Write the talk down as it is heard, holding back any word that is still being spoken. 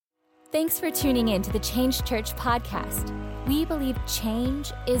Thanks for tuning in to the Change Church podcast. We believe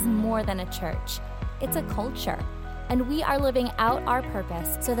change is more than a church. It's a culture, and we are living out our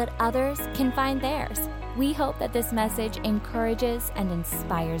purpose so that others can find theirs. We hope that this message encourages and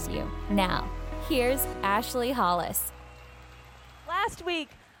inspires you. Now, here's Ashley Hollis. Last week,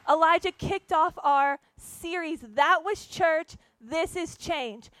 Elijah kicked off our series, That Was Church, This Is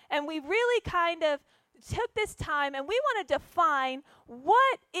Change. And we really kind of took this time and we want to define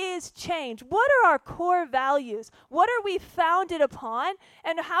what is change? What are our core values? What are we founded upon?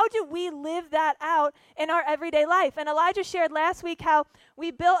 And how do we live that out in our everyday life? And Elijah shared last week how we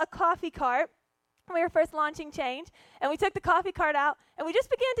built a coffee cart when we were first launching Change. And we took the coffee cart out and we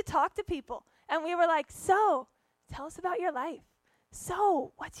just began to talk to people. And we were like, so, tell us about your life.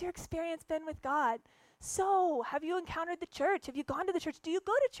 So, what's your experience been with God? So, have you encountered the church? Have you gone to the church? Do you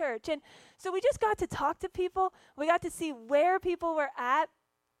go to church? And so we just got to talk to people. We got to see where people were at.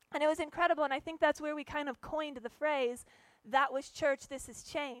 And it was incredible. And I think that's where we kind of coined the phrase, that was church, this is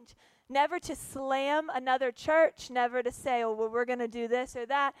change. Never to slam another church, never to say, oh, well, we're going to do this or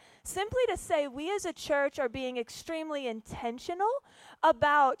that. Simply to say we as a church are being extremely intentional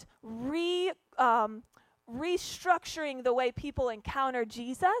about restructuring the way people encounter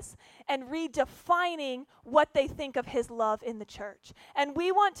Jesus and redefining what they think of his love in the church. And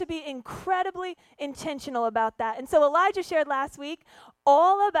we want to be incredibly intentional about that. And so Elijah shared last week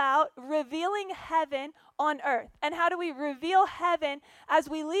all about revealing heaven on earth. And how do we reveal heaven as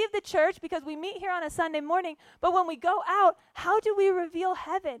we leave the church, because we meet here on a Sunday morning, but when we go out, how do we reveal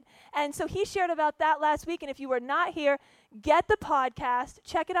heaven? And so he shared about that last week. And if you were not here, get the podcast,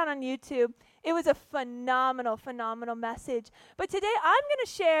 check it out on YouTube. It was a phenomenal, phenomenal message. But today I'm going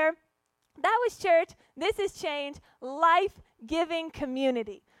to share, that was church, this is change, life-giving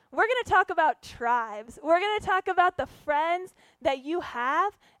community. We're going to talk about tribes. We're going to talk about the friends that you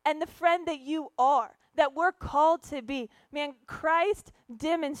have and the friend that you are, that we're called to be. Man, Christ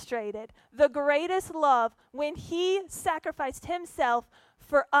demonstrated the greatest love when he sacrificed himself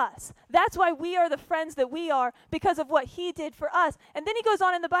for us. That's why we are the friends that we are, because of what he did for us. And then he goes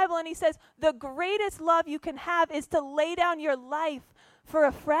on in the Bible and he says, the greatest love you can have is to lay down your life for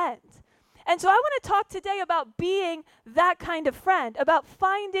a friend. And so I want to talk today about being that kind of friend, about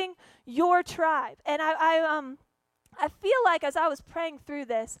finding your tribe. And I feel like as I was praying through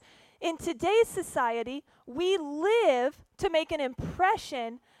this, in today's society, we live to make an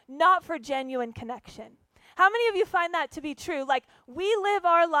impression, not for genuine connection. How many of you find that to be true? Like, we live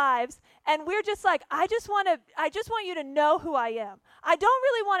our lives and we're just like, I just want you to know who I am. I don't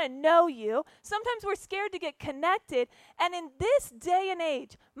really want to know you. Sometimes we're scared to get connected. And in this day and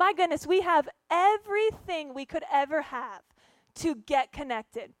age, my goodness, we have everything we could ever have to get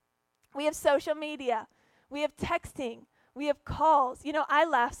connected. We have social media. We have texting. We have calls. You know, I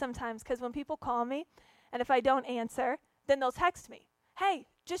laugh sometimes because when people call me and if I don't answer, then they'll text me. Hey,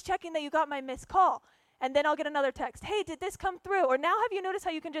 just checking that you got my missed call. And then I'll get another text. Hey, did this come through? Or now have you noticed how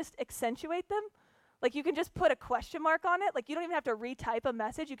you can just accentuate them? Like you can just put a question mark on it. Like you don't even have to retype a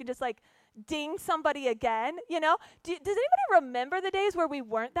message. You can just like ding somebody again, you know? Does anybody remember the days where we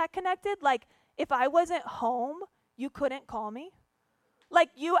weren't that connected? Like if I wasn't home, you couldn't call me?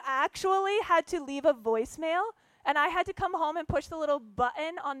 Like you actually had to leave a voicemail and I had to come home and push the little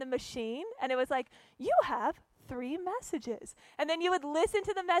button on the machine and it was like, you have 3 messages. And then you would listen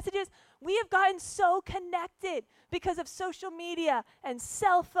to the messages. We have gotten so connected because of social media and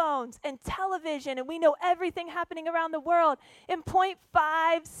cell phones and television, and we know everything happening around the world. In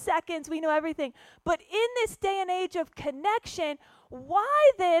 0.5 seconds, we know everything. But in this day and age of connection,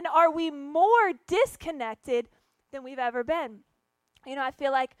 why then are we more disconnected than we've ever been? You know, I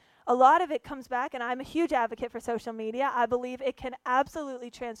feel like a lot of it comes back, and I'm a huge advocate for social media. I believe it can absolutely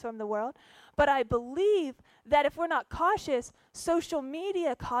transform the world. But I believe that if we're not cautious, social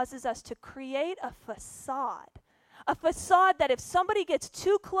media causes us to create a facade. A facade that if somebody gets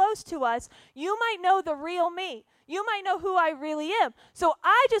too close to us, you might know the real me. You might know who I really am. So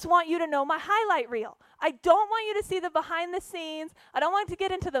I just want you to know my highlight reel. I don't want you to see the behind the scenes. I don't want to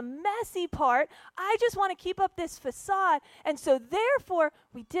get into the messy part. I just want to keep up this facade. And so therefore,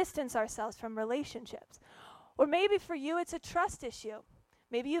 we distance ourselves from relationships. Or maybe for you, it's a trust issue.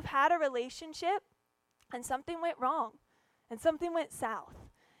 Maybe you've had a relationship and something went wrong and something went south.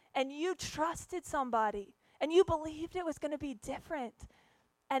 And you trusted somebody and you believed it was going to be different.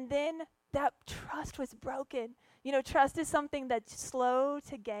 And then that trust was broken. You know, trust is something that's slow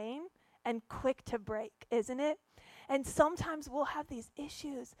to gain and quick to break, isn't it? And sometimes we'll have these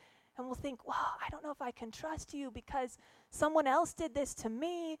issues and we'll think, well, I don't know if I can trust you because someone else did this to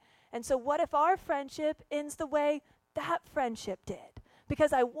me. And so what if our friendship ends the way that friendship did?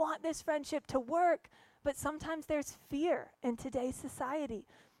 because I want this friendship to work. But sometimes there's fear in today's society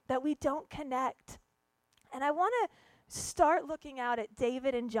that we don't connect. And I want to start looking out at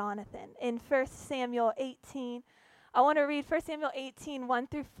David and Jonathan in 1 Samuel 18. I want to read 1 Samuel 18, 1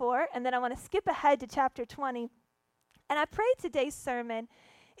 through 4, and then I want to skip ahead to chapter 20. And I pray today's sermon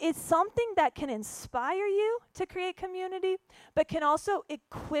is something that can inspire you to create community, but can also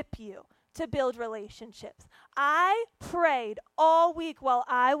equip you to build relationships. I prayed all week while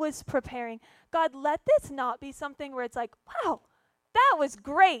I was preparing, God, let this not be something where it's like, wow, that was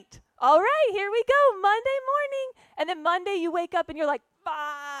great. All right, here we go, Monday morning. And then Monday you wake up and you're like,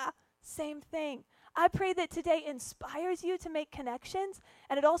 same thing. I pray that today inspires you to make connections,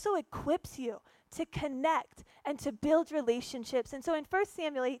 and it also equips you to connect and to build relationships. And so in 1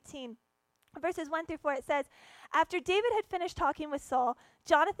 Samuel 18, verses 1 through 4, it says, after David had finished talking with Saul,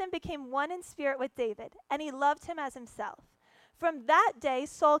 Jonathan became one in spirit with David, and he loved him as himself. From that day,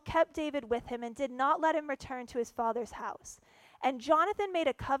 Saul kept David with him and did not let him return to his father's house. And Jonathan made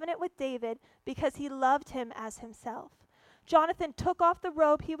a covenant with David because he loved him as himself. Jonathan took off the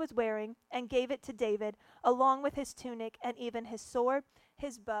robe he was wearing and gave it to David, along with his tunic and even his sword,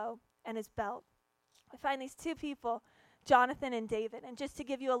 his bow, and his belt. I find these two people, Jonathan and David. And just to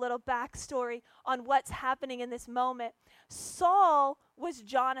give you a little backstory on what's happening in this moment, Saul was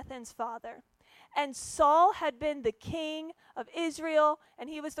Jonathan's father. And Saul had been the king of Israel, and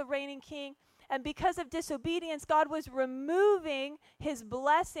he was the reigning king. And because of disobedience, God was removing his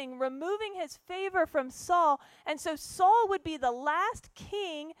blessing, removing his favor from Saul. And so Saul would be the last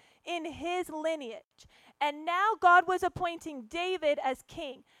king in his lineage. And now God was appointing David as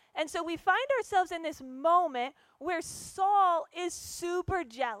king. And so we find ourselves in this moment where Saul is super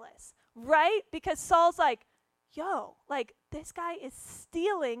jealous, right? Because Saul's like, yo, like this guy is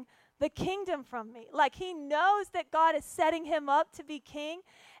stealing the kingdom from me. Like he knows that God is setting him up to be king.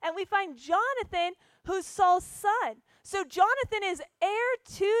 And we find Jonathan, who's Saul's son. So Jonathan is heir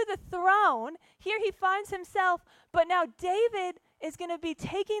to the throne. Here he finds himself, but now David is going to be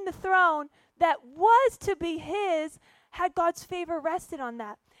taking the throne that was to be his had God's favor rested on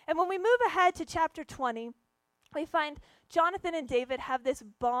that. And when we move ahead to chapter 20, we find Jonathan and David have this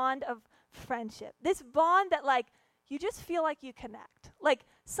bond of friendship. This bond that like you just feel like you connect. Like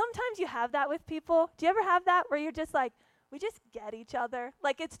sometimes you have that with people. Do you ever have that where you're just like, we just get each other?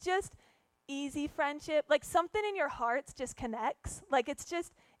 Like it's just easy friendship. Like something in your hearts just connects. Like it's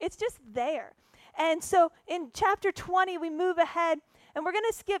just there. And so in chapter 20, we move ahead and we're going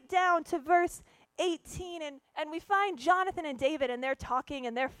to skip down to verse 18 and we find Jonathan and David and they're talking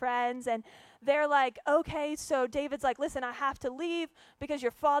and they're friends and they're like, okay, so David's like, listen, I have to leave because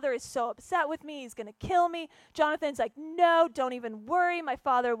your father is so upset with me. He's going to kill me. Jonathan's like, no, don't even worry. My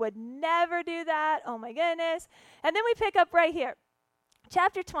father would never do that. Oh my goodness. And then we pick up right here.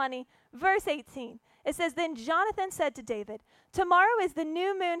 Chapter 20, verse 18. It says, then Jonathan said to David, tomorrow is the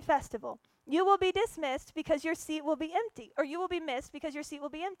new moon festival. You will be dismissed because your seat will be empty, or you will be missed because your seat will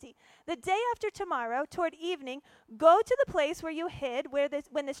be empty. The day after tomorrow, toward evening, go to the place where you hid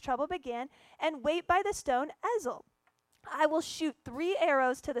when this trouble began, and wait by the stone Ezel. I will shoot 3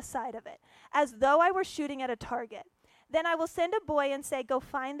 arrows to the side of it, as though I were shooting at a target. Then I will send a boy and say, go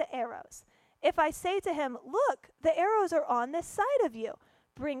find the arrows. If I say to him, look, the arrows are on this side of you,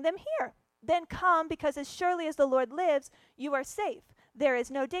 bring them here. Then come, because as surely as the Lord lives, you are safe. There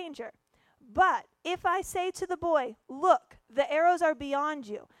is no danger. But if I say to the boy, look, the arrows are beyond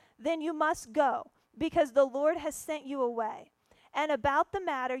you, then you must go, because the Lord has sent you away. And about the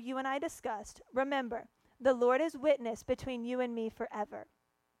matter you and I discussed, remember, the Lord is witness between you and me forever.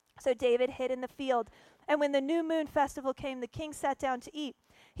 So David hid in the field, and when the new moon festival came, the king sat down to eat.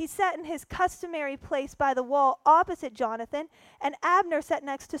 He sat in his customary place by the wall opposite Jonathan, and Abner sat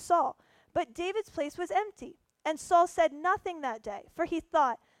next to Saul. But David's place was empty, and Saul said nothing that day, for he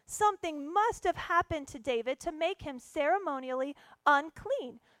thought, something must have happened to David to make him ceremonially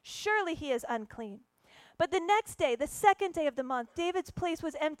unclean. Surely he is unclean. But the next day, the second day of the month, David's place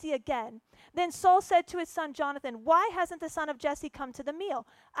was empty again. Then Saul said to his son Jonathan, why hasn't the son of Jesse come to the meal,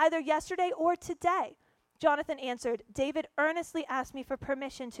 either yesterday or today? Jonathan answered, David earnestly asked me for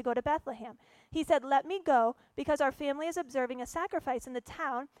permission to go to Bethlehem. He said, let me go, because our family is observing a sacrifice in the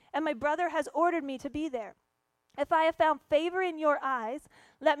town, and my brother has ordered me to be there. If I have found favor in your eyes,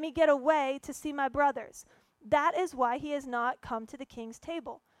 let me get away to see my brothers. That is why he has not come to the king's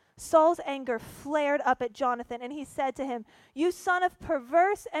table. Saul's anger flared up at Jonathan, and he said to him, "You son of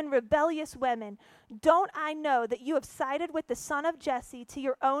perverse and rebellious women, don't I know that you have sided with the son of Jesse to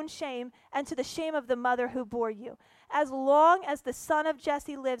your own shame and to the shame of the mother who bore you? As long as the son of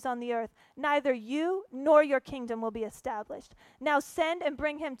Jesse lives on the earth, neither you nor your kingdom will be established. Now send and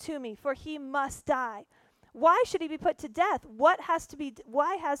bring him to me, for he must die." "Why should he be put to death? Why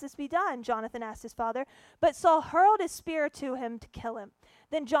has this be done?" Jonathan asked his father. But Saul hurled his spear to him to kill him.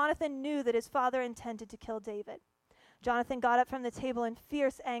 Then Jonathan knew that his father intended to kill David. Jonathan got up from the table in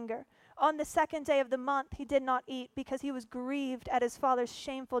fierce anger. On the 2nd day of the month he did not eat, because he was grieved at his father's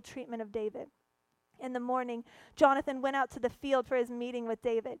shameful treatment of David. In the morning, Jonathan went out to the field for his meeting with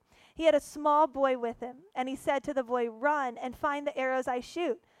David. He had a small boy with him, and he said to the boy, "Run and find the arrows I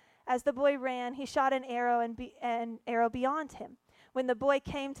shoot." As the boy ran, he shot an arrow beyond him. When the boy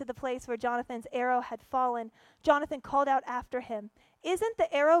came to the place where Jonathan's arrow had fallen, Jonathan called out after him, "Isn't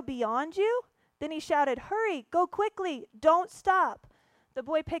the arrow beyond you?" Then he shouted, "Hurry, go quickly, don't stop." The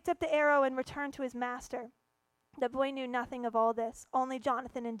boy picked up the arrow and returned to his master. The boy knew nothing of all this, only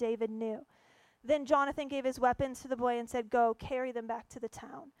Jonathan and David knew. Then Jonathan gave his weapons to the boy and said, "Go, carry them back to the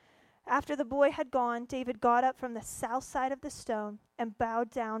town." After the boy had gone, David got up from the south side of the stone and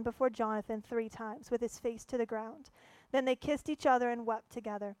bowed down before Jonathan 3 times with his face to the ground. Then they kissed each other and wept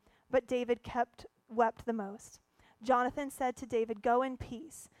together, but David wept the most. Jonathan said to David, "Go in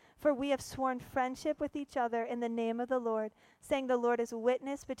peace, for we have sworn friendship with each other in the name of the Lord, saying the Lord is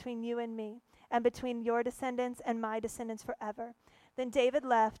witness between you and me, and between your descendants and my descendants forever." Then David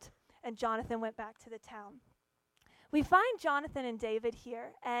left, and Jonathan went back to the town. We find Jonathan and David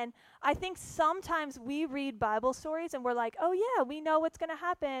here, and I think sometimes we read Bible stories and we're like, oh yeah, we know what's going to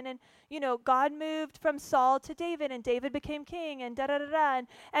happen, and God moved from Saul to David, and David became king, and da-da-da-da,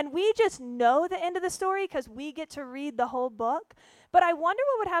 and we just know the end of the story because we get to read the whole book. But I wonder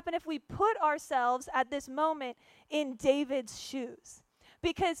what would happen if we put ourselves at this moment in David's shoes,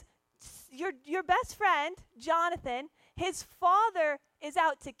 because your best friend, Jonathan, his father is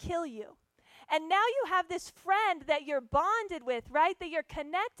out to kill you. And now you have this friend that you're bonded with, right? That you're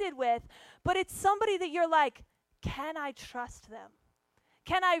connected with, but it's somebody that you're like, can I trust them?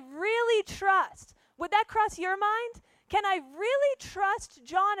 Can I really trust? Would that cross your mind? Can I really trust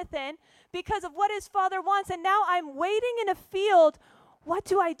Jonathan because of what his father wants? And now I'm waiting in a field. What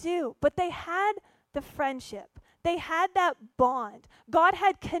do I do? But they had the friendship. They had that bond. God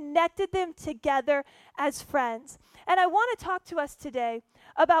had connected them together as friends. And I want to talk to us today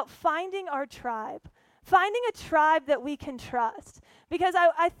about finding our tribe, finding a tribe that we can trust. Because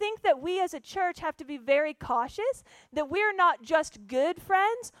I think that we as a church have to be very cautious that we're not just good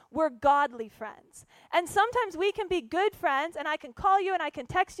friends, we're godly friends. And sometimes we can be good friends, and I can call you and I can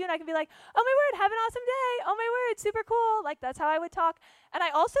text you and I can be like, "Oh my word, have an awesome day. Oh my word, super cool." Like, that's how I would talk. And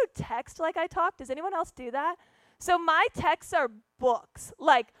I also text like I talk. Does anyone else do that? So my texts are books,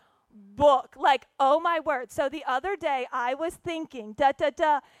 like, oh my word. So the other day I was thinking,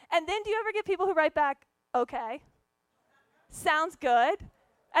 and then do you ever get people who write back, "Okay, sounds good,"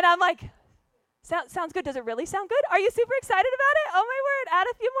 and I'm like, sounds good, does it really sound good? Are you super excited about it? Oh my word, add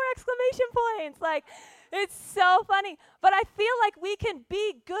a few more exclamation points. Like, it's so funny. But I feel like we can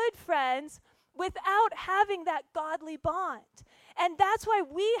be good friends without having that godly bond. And that's why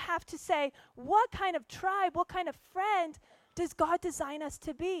we have to say, what kind of tribe, what kind of friend does God design us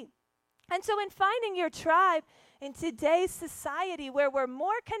to be? And so in finding your tribe in today's society where we're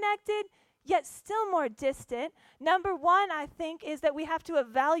more connected, yet still more distant, number one, I think, is that we have to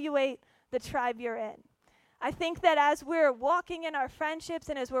evaluate the tribe you're in. I think that as we're walking in our friendships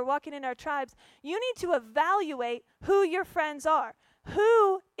and as we're walking in our tribes, you need to evaluate who your friends are.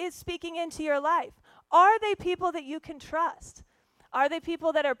 Who is speaking into your life? Are they people that you can trust? Are they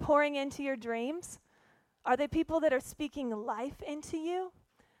people that are pouring into your dreams? Are they people that are speaking life into you?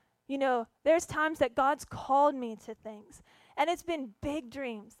 There's times that God's called me to things, and it's been big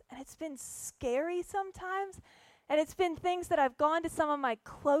dreams, and it's been scary sometimes, and it's been things that I've gone to some of my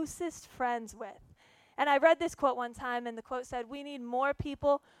closest friends with. And I read this quote one time, and the quote said, "We need more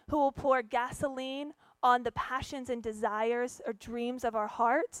people who will pour gasoline on the passions and desires or dreams of our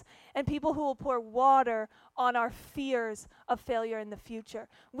hearts, and people who will pour water on our fears of failure in the future."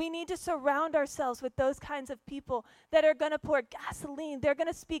 We need to surround ourselves with those kinds of people that are going to pour gasoline. They're going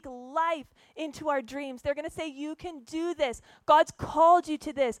to speak life into our dreams. They're going to say, "You can do this. God's called you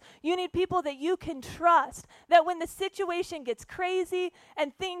to this." You need people that you can trust, that when the situation gets crazy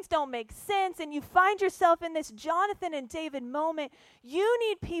and things don't make sense and you find yourself in this Jonathan and David moment, you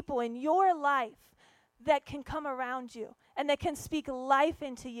need people in your life that can come around you and that can speak life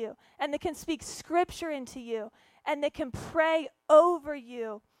into you and that can speak scripture into you and that can pray over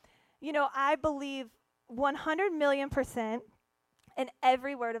you I believe 100 million% in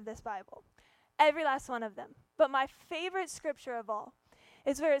every word of this Bible, every last one of them. But my favorite scripture of all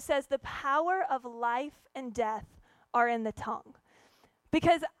is where it says the power of life and death are in the tongue.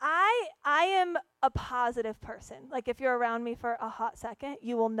 Because I am a positive person. Like, if you're around me for a hot second,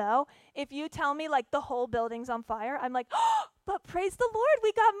 you will know. If you tell me, like, the whole building's on fire, I'm like, oh, but praise the Lord,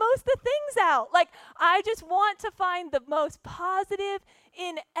 we got most of the things out. Like, I just want to find the most positive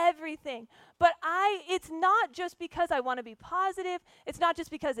in everything. But it's not just because I want to be positive. It's not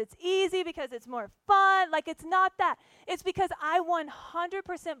just because it's easy, because it's more fun. Like, it's not that. It's because I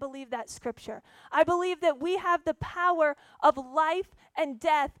 100% believe that scripture. I believe that we have the power of life and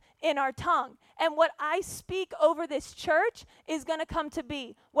death in our tongue. And what I speak over this church is going to come to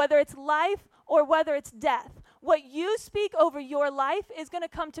be, whether it's life or whether it's death. What you speak over your life is going to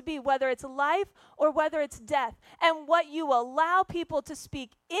come to be, whether it's life or whether it's death. And what you allow people to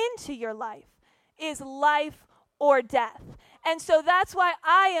speak into your life is life or death. And so that's why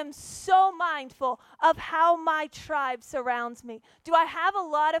I am so mindful of how my tribe surrounds me. Do I have a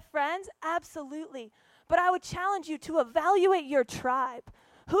lot of friends? Absolutely. But I would challenge you to evaluate your tribe.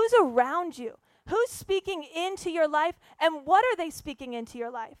 Who's around you? Who's speaking into your life? And what are they speaking into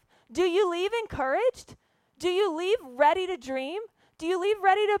your life? Do you leave encouraged? Do you leave ready to dream? Do you leave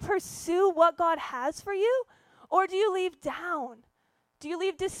ready to pursue what God has for you? Or do you leave down? Do you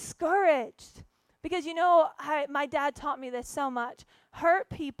leave discouraged? Because my dad taught me this so much. Hurt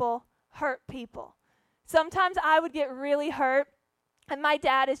people hurt people. Sometimes I would get really hurt. And my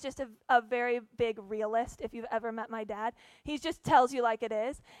dad is just a very big realist, if you've ever met my dad. He just tells you like it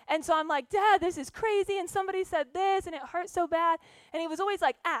is. And so I'm like, Dad, this is crazy, and somebody said this, and it hurts so bad. And he was always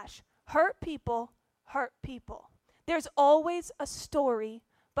like, Ash, hurt people hurt people. There's always a story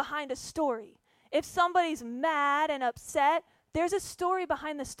behind a story. If somebody's mad and upset, there's a story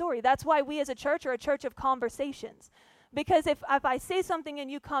behind the story. That's why we as a church are a church of conversations. Because if I say something and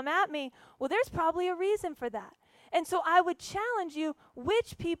you come at me, well, there's probably a reason for that. And so I would challenge you,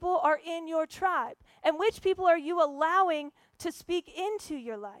 which people are in your tribe? And which people are you allowing to speak into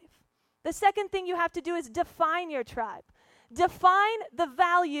your life? The second thing you have to do is define your tribe. Define the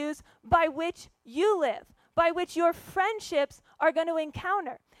values by which you live, by which your friendships are going to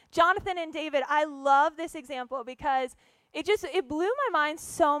encounter. Jonathan and David, I love this example because it blew my mind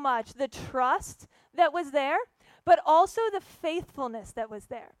so much, the trust that was there, but also the faithfulness that was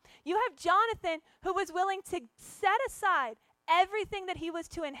there. You have Jonathan, who was willing to set aside everything that he was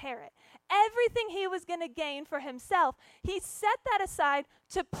to inherit, everything he was going to gain for himself. He set that aside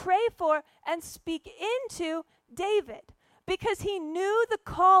to pray for and speak into David because he knew the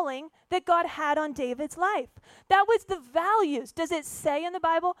calling that God had on David's life. That was the values. Does it say in the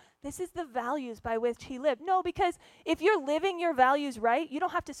Bible, this is the values by which he lived? No, because if you're living your values right, you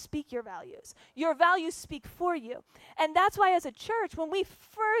don't have to speak your values. Your values speak for you. And that's why as a church, when we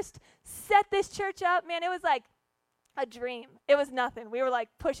first set this church up, man, it was like a dream. It was nothing. We were like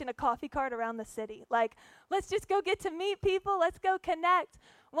pushing a coffee cart around the city. Like, let's just go get to meet people. Let's go connect.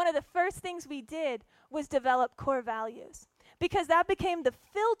 One of the first things we did was develop core values because that became the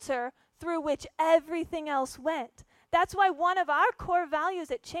filter through which everything else went. That's why one of our core values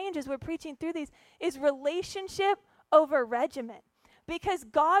at Change, as we're preaching through these, is relationship over regimen. Because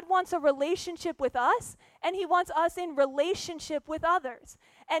God wants a relationship with us, and he wants us in relationship with others.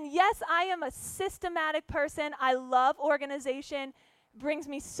 And yes, I am a systematic person. I love organization. It brings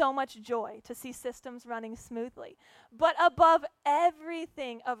me so much joy to see systems running smoothly. But above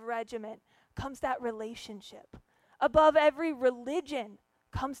everything of regimen comes that relationship. Above every religion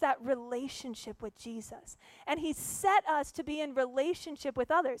comes that relationship with Jesus. And he set us to be in relationship with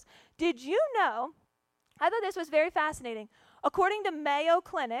others. Did you know, I thought this was very fascinating. According to Mayo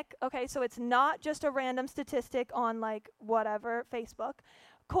Clinic, okay, so it's not just a random statistic on like whatever, Facebook.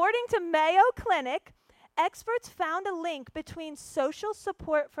 According to Mayo Clinic, experts found a link between social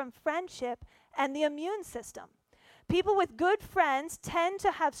support from friendship and the immune system. People with good friends tend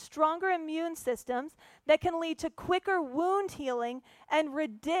to have stronger immune systems that can lead to quicker wound healing and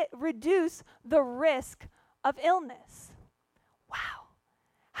reduce the risk of illness. Wow,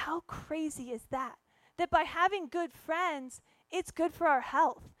 how crazy is that? That by having good friends, it's good for our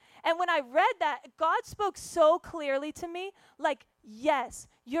health. And when I read that, God spoke so clearly to me, like, yes,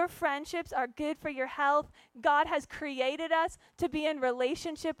 your friendships are good for your health. God has created us to be in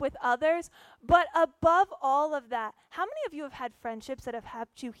relationship with others. But above all of that, how many of you have had friendships that have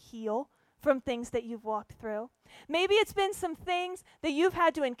helped you heal from things that you've walked through. Maybe it's been some things that you've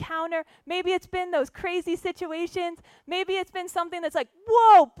had to encounter. Maybe it's been those crazy situations. Maybe it's been something that's like,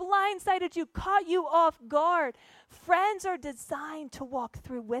 whoa, blindsided you, caught you off guard. Friends are designed to walk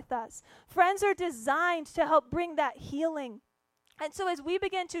through with us. Friends are designed to help bring that healing. And so as we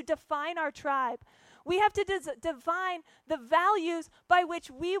begin to define our tribe, we have to define the values by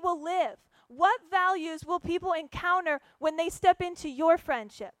which we will live. What values will people encounter when they step into your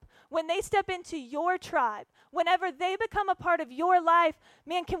friendship? When they step into your tribe, whenever they become a part of your life,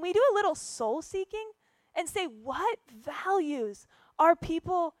 man, can we do a little soul seeking and say, what values are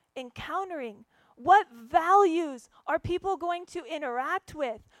people encountering? What values are people going to interact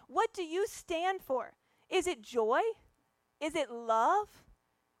with? What do you stand for? Is it joy? Is it love?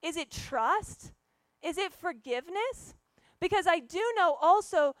 Is it trust? Is it forgiveness? Because I do know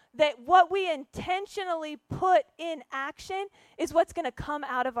also that what we intentionally put in action is what's going to come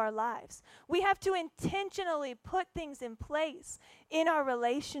out of our lives. We have to intentionally put things in place in our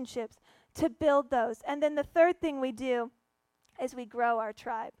relationships to build those. And then the third thing we do is we grow our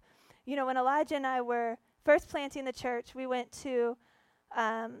tribe. You know, when Elijah and I were first planting the church, we went to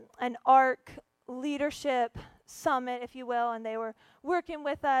an ARC leadership summit, if you will, and they were working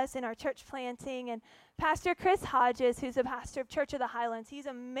with us in our church planting. And Pastor Chris Hodges, who's a pastor of Church of the Highlands, he's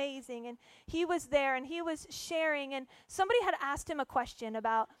amazing, and he was there and he was sharing, and somebody had asked him a question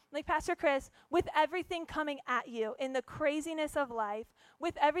about, like, Pastor Chris, with everything coming at you in the craziness of life,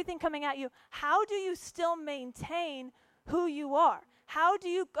 with everything coming at you, how do you still maintain who you are? How do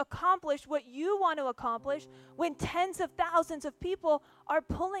you accomplish what you want to accomplish when tens of thousands of people are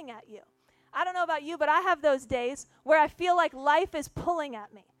pulling at you? I don't know about you, but I have those days where I feel like life is pulling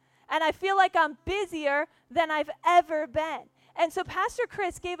at me. And I feel like I'm busier than I've ever been. And so Pastor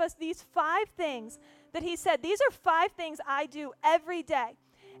Chris gave us these 5 things that he said, these are 5 things I do every day.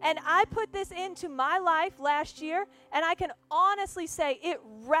 And I put this into my life last year, and I can honestly say it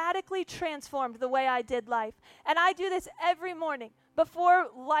radically transformed the way I did life. And I do this every morning. Before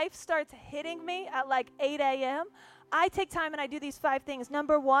life starts hitting me at like 8 a.m., I take time and I do these 5 things.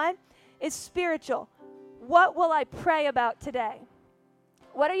 Number 1 is spiritual. What will I pray about today?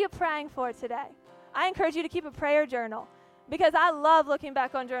 What are you praying for today? I encourage you to keep a prayer journal because I love looking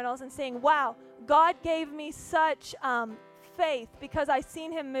back on journals and seeing, wow, God gave me such faith because I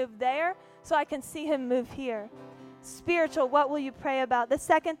seen him move there, so I can see him move here. Spiritual, what will you pray about? The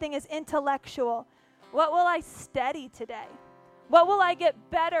second thing is intellectual. What will I study today? What will I get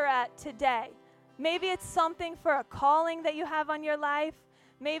better at today? Maybe it's something for a calling that you have on your life.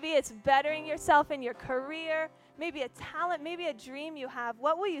 Maybe it's bettering yourself in your career. Maybe a talent, maybe a dream you have.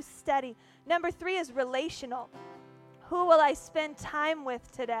 What will you study? Number 3 is relational. Who will I spend time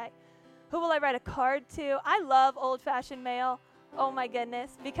with today? Who will I write a card to? I love old-fashioned mail. Oh my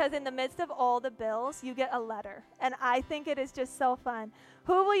goodness, because in the midst of all the bills, you get a letter. And I think it is just so fun.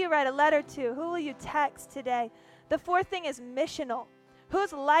 Who will you write a letter to? Who will you text today? The 4th thing is missional.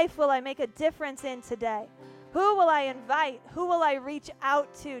 Whose life will I make a difference in today? Who will I invite? Who will I reach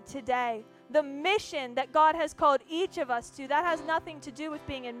out to today? The mission that God has called each of us to, that has nothing to do with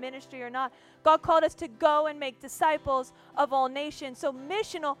being in ministry or not. God called us to go and make disciples of all nations. So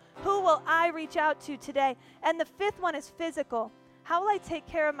missional, who will I reach out to today? And the 5th one is physical. How will I take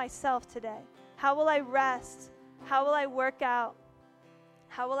care of myself today? How will I rest? How will I work out?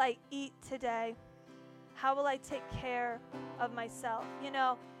 How will I eat today? How will I take care of myself? You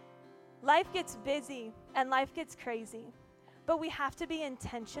know, life gets busy and life gets crazy, but we have to be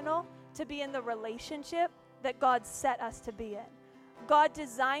intentional to be in the relationship that God set us to be in. God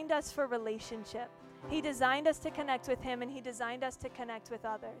designed us for relationship. He designed us to connect with him, and he designed us to connect with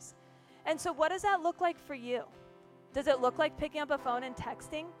others. And so what does that look like for you? Does it look like picking up a phone and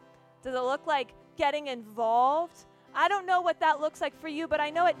texting? Does it look like getting involved? I don't know what that looks like for you, but I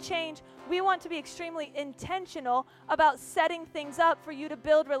know at Change, we want to be extremely intentional about setting things up for you to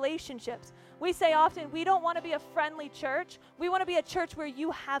build relationships. We say often, we don't want to be a friendly church. We want to be a church where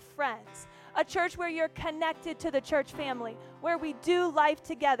you have friends, a church where you're connected to the church family, where we do life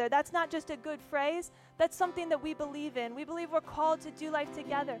together. That's not just a good phrase. That's something that we believe in. We believe we're called to do life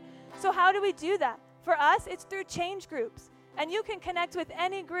together. So how do we do that? For us, it's through Change groups. And you can connect with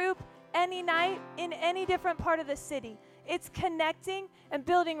any group, any night, in any different part of the city. It's connecting and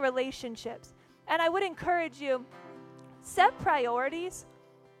building relationships. And I would encourage you, set priorities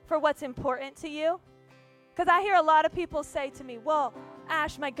for what's important to you. Because I hear a lot of people say to me, well,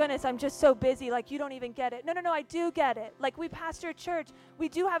 Ash, my goodness, I'm just so busy, like you don't even get it. No, I do get it. Like we pastor a church, we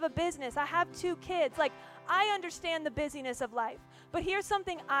do have a business, I have 2 kids. Like I understand the busyness of life. But here's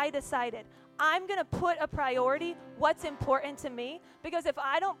something I decided. I'm going to put a priority, what's important to me, because if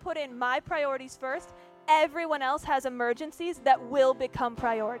I don't put in my priorities first, everyone else has emergencies that will become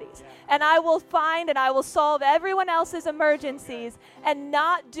priorities. And I will find and I will solve everyone else's emergencies and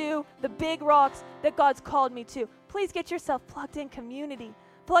not do the big rocks that God's called me to. Please get yourself plugged in community.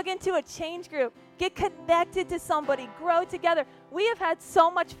 Plug into a change group. Get connected to somebody. Grow together. We have had so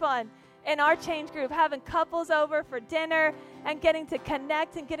much fun in our change group, having couples over for dinner and getting to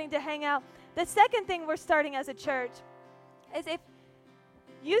connect and getting to hang out. The second thing we're starting as a church is if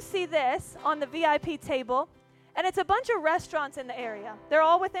you see this on the VIP table, and it's a bunch of restaurants in the area. They're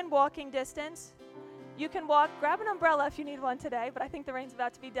all within walking distance. You can walk, grab an umbrella if you need one today, but I think the rain's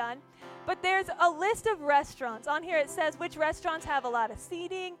about to be done. But there's a list of restaurants. On here it says which restaurants have a lot of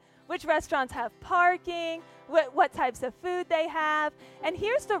seating, which restaurants have parking, what types of food they have. And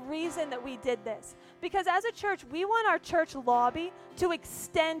here's the reason that we did this. Because as a church, we want our church lobby to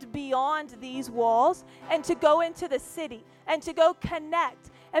extend beyond these walls and to go into the city and to go connect.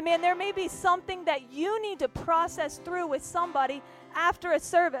 And man, there may be something that you need to process through with somebody after a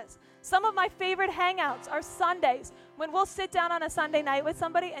service. Some of my favorite hangouts are Sundays, when we'll sit down on a Sunday night with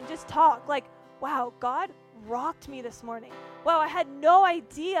somebody and just talk like, wow, God rocked me this morning. Wow, I had no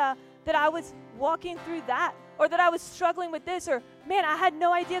idea that I was walking through that, or that I was struggling with this, or man, I had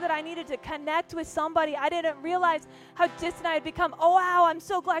no idea that I needed to connect with somebody. I didn't realize how distant I had become. Oh, wow, I'm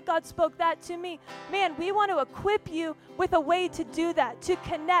so glad God spoke that to me. Man, we want to equip you with a way to do that, to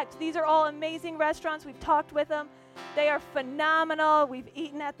connect. These are all amazing restaurants. We've talked with them. They are phenomenal. We've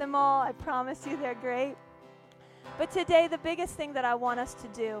eaten at them all. I promise you they're great. But today, the biggest thing that I want us to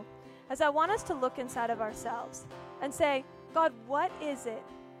do is I want us to look inside of ourselves and say, God, what is it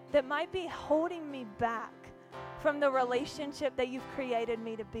that might be holding me back from the relationship that you've created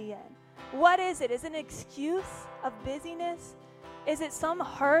me to be in? What is it? Is it an excuse of busyness? Is it some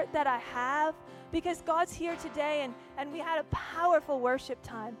hurt that I have? Because God's here today, and we had a powerful worship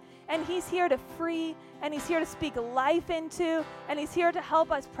time. And he's here to free, and he's here to speak life into, and he's here to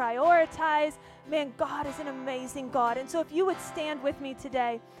help us prioritize. Man, God is an amazing God. And so if you would stand with me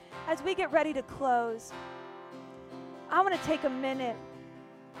today as we get ready to close, I want to take a minute,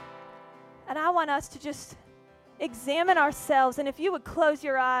 and I want us to just examine ourselves. And if you would close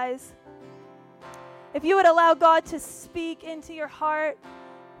your eyes, if you would allow God to speak into your heart,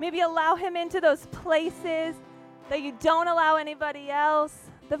 maybe allow him into those places that you don't allow anybody else,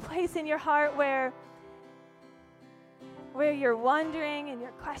 the place in your heart where you're wondering and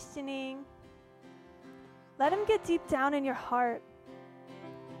you're questioning. Let him get deep down in your heart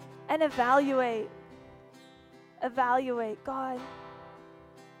and evaluate, God,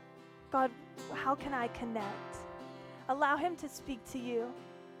 how can I connect? Allow him to speak to you.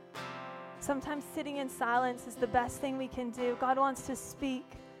 Sometimes sitting in silence is the best thing we can do. God wants to speak.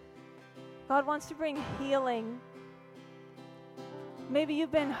 God wants to bring healing. Maybe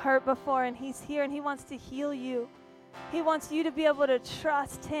you've been hurt before, and he's here and he wants to heal you. He wants you to be able to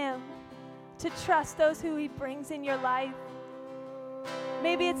trust him, to trust those who he brings in your life.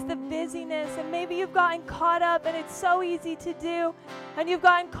 Maybe it's the busyness, and maybe you've gotten caught up, and it's so easy to do, and you've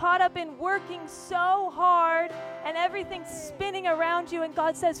gotten caught up in working so hard, and everything's spinning around you, and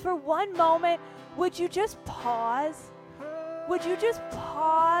God says, for one moment, would you just pause? Would you just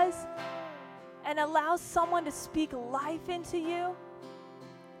pause and allow someone to speak life into you?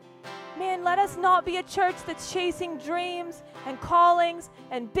 Man, let us not be a church that's chasing dreams and callings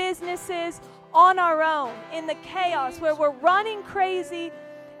and businesses on our own in the chaos where we're running crazy.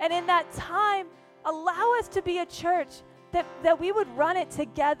 And in that time, allow us to be a church that we would run it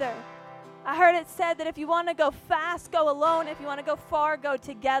together. I heard it said that if you want to go fast, go alone. If you want to go far, go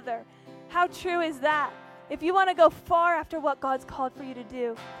together. How true is that? If you want to go far after what God's called for you to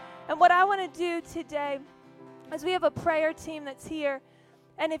do. And what I want to do today is we have a prayer team that's here.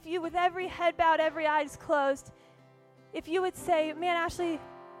 And if you, with every head bowed, every eyes closed, if you would say, man, Ashley,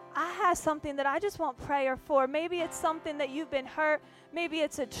 I have something that I just want prayer for. Maybe it's something that you've been hurt. Maybe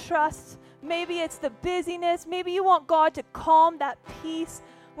it's a trust. Maybe it's the busyness. Maybe you want God to calm that peace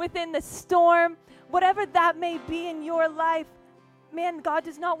within the storm. Whatever that may be in your life, man, God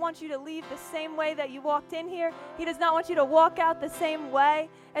does not want you to leave the same way that you walked in here. He does not want you to walk out the same way.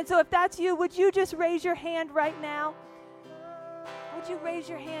 And so if that's you, would you just raise your hand right now? Would you raise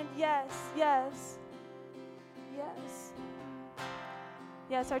your hand? Yes, yes, yes.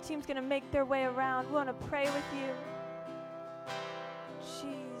 Yes, our team's going to make their way around. We want to pray with you.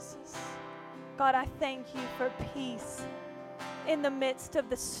 Jesus. God, I thank you for peace in the midst of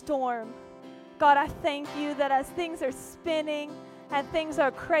the storm. God, I thank you that as things are spinning and things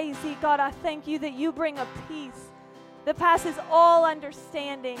are crazy, God, I thank you that you bring a peace that passes all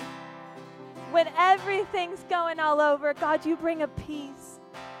understanding. When everything's going all over, God, you bring a peace.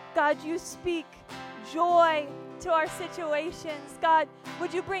 God, you speak joy to our situations. God,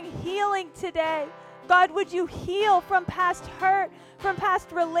 would you bring healing today? God, would you heal from past hurt, from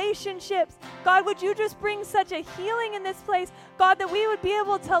past relationships? God, would you just bring such a healing in this place, God, that we would be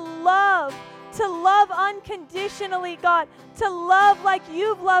able to love unconditionally, God, to love like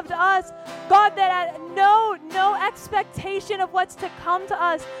you've loved us, God, that at no expectation of what's to come to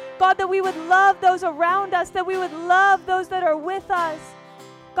us, God, that we would love those around us, that we would love those that are with us.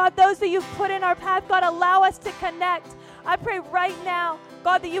 God, those that you've put in our path, God, allow us to connect. I pray right now,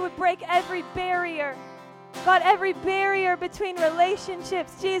 God, that you would break every barrier. God, every barrier between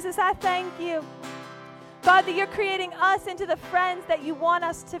relationships. Jesus, I thank you. God, that you're creating us into the friends that you want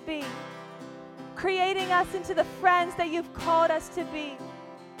us to be. Creating us into the friends that you've called us to be.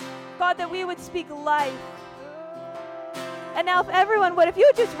 God, that we would speak life. And now if you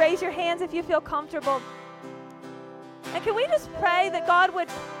would just raise your hands if you feel comfortable. And can we just pray that God would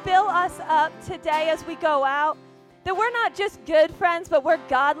fill us up today as we go out? That we're not just good friends, but we're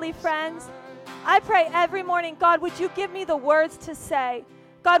godly friends. I pray every morning, God, would you give me the words to say?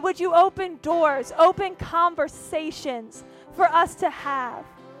 God, would you open doors, open conversations for us to have?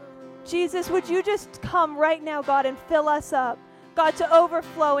 Jesus, would you just come right now, God, and fill us up? God, to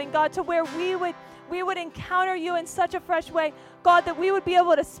overflowing, God, to where we would encounter you in such a fresh way. God, that we would be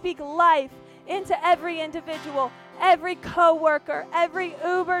able to speak life into every individual, every coworker, every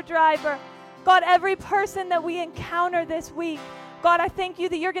Uber driver, God, every person that we encounter this week. God, I thank you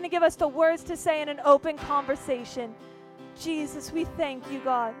that you're going to give us the words to say in an open conversation. Jesus, we thank you,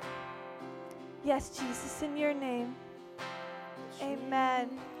 God. Yes, Jesus, in your name. Amen.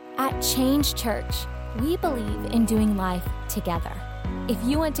 At Change Church, we believe in doing life together. If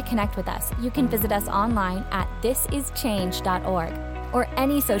you want to connect with us, you can visit us online at thisischange.org or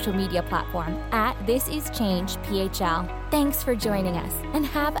any social media platform at thisischangephl. Thanks for joining us and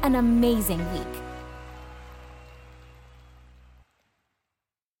have an amazing week.